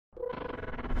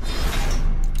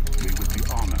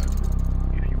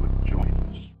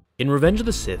In Revenge of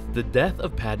the Sith, the death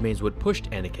of Padme is what pushed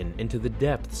Anakin into the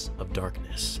depths of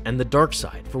darkness and the dark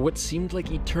side for what seemed like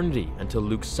eternity until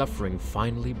Luke's suffering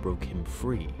finally broke him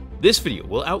free. This video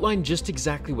will outline just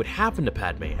exactly what happened to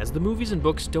Padme, as the movies and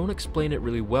books don't explain it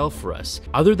really well for us,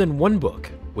 other than one book,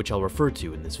 which I'll refer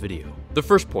to in this video. The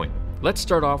first point, let's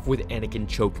start off with Anakin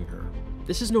choking her.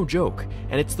 This is no joke,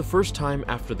 and it's the first time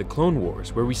after the Clone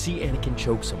Wars where we see Anakin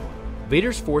choke someone.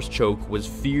 Vader's force choke was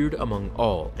feared among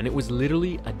all, and it was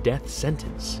literally a death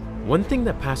sentence. One thing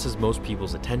that passes most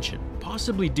people's attention,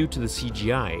 possibly due to the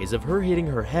CGI, is of her hitting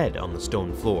her head on the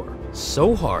stone floor,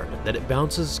 so hard that it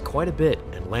bounces quite a bit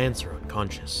and lands her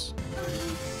unconscious.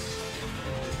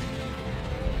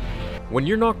 When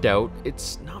you're knocked out,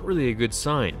 it's not really a good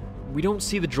sign. We don't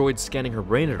see the droids scanning her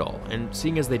brain at all, and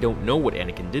seeing as they don't know what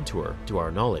Anakin did to her, to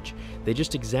our knowledge, they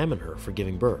just examine her for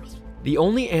giving birth. The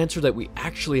only answer that we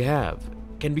actually have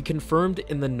can be confirmed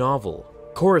in the novel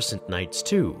Coruscant Nights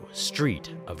II,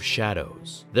 Street of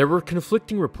Shadows. There were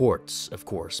conflicting reports, of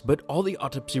course, but all the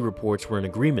autopsy reports were in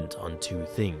agreement on two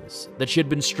things: that she had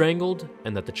been strangled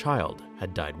and that the child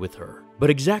had died with her.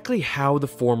 But exactly how the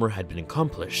former had been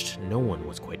accomplished, no one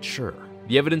was quite sure.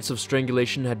 The evidence of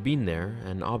strangulation had been there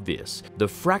and obvious. The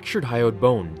fractured hyoid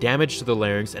bone, damage to the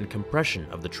larynx, and compression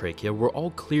of the trachea were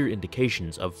all clear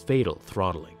indications of fatal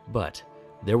throttling. But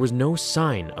there was no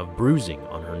sign of bruising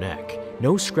on her neck,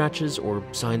 no scratches or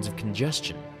signs of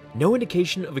congestion, no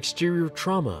indication of exterior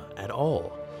trauma at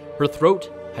all. Her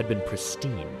throat had been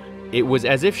pristine. It was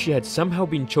as if she had somehow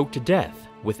been choked to death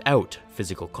without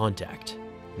physical contact.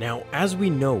 Now, as we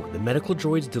know, the medical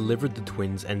droids delivered the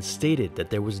twins and stated that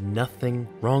there was nothing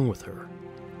wrong with her.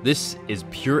 This is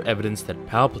pure evidence that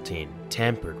Palpatine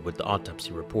tampered with the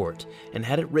autopsy report and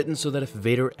had it written so that if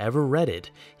Vader ever read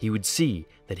it, he would see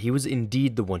that he was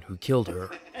indeed the one who killed her.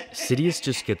 Sidious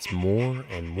just gets more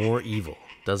and more evil,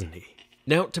 doesn't he?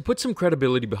 Now, to put some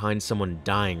credibility behind someone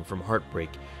dying from heartbreak,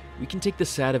 we can take the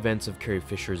sad events of Carrie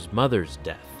Fisher's mother's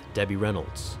death, Debbie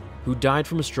Reynolds, who died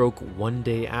from a stroke one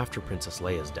day after Princess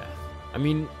Leia's death. I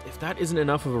mean, if that isn't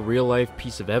enough of a real-life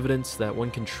piece of evidence that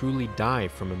one can truly die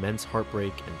from immense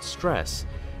heartbreak and stress,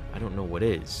 I don't know what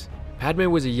is. Padme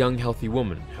was a young, healthy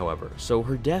woman, however, so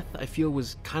her death, I feel,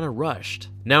 was kinda rushed.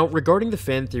 Now, regarding the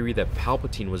fan theory that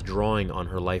Palpatine was drawing on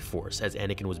her life force as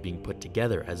Anakin was being put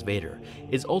together as Vader,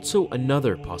 is also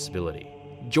another possibility.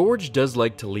 George does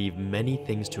like to leave many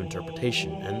things to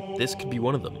interpretation, and this could be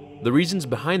one of them. The reasons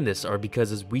behind this are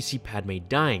because as we see Padme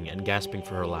dying and gasping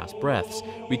for her last breaths,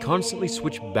 we constantly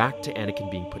switch back to Anakin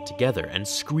being put together and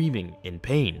screaming in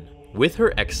pain. With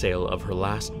her exhale of her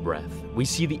last breath, we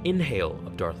see the inhale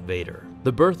of Darth Vader.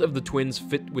 The birth of the twins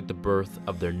fit with the birth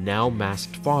of their now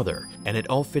masked father, and it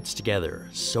all fits together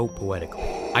so poetically.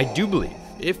 I do believe,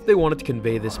 if they wanted to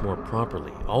convey this more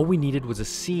properly, all we needed was a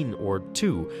scene or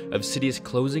two of Sidious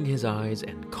closing his eyes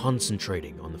and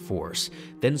concentrating on the Force,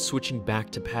 then switching back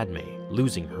to Padme,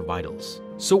 losing her vitals.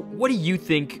 So what do you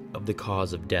think of the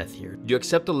cause of death here? Do you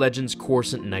accept the Legends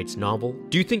Coruscant Nights novel?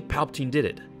 Do you think Palpatine did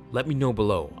it? Let me know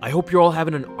below. I hope you're all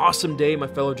having an awesome day, my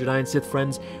fellow Jedi and Sith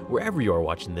friends, wherever you are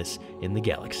watching this in the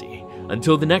galaxy.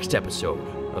 Until the next episode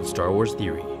of Star Wars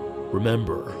Theory,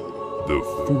 remember, the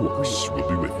Force will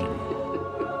be with you,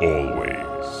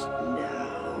 always.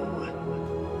 Now,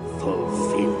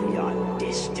 fulfill your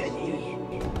destiny.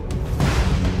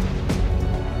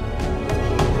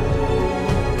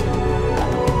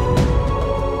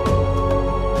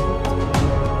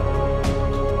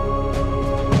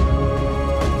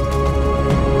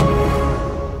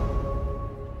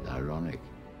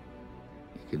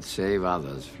 Save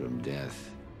others from death,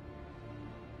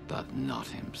 but not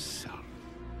himself.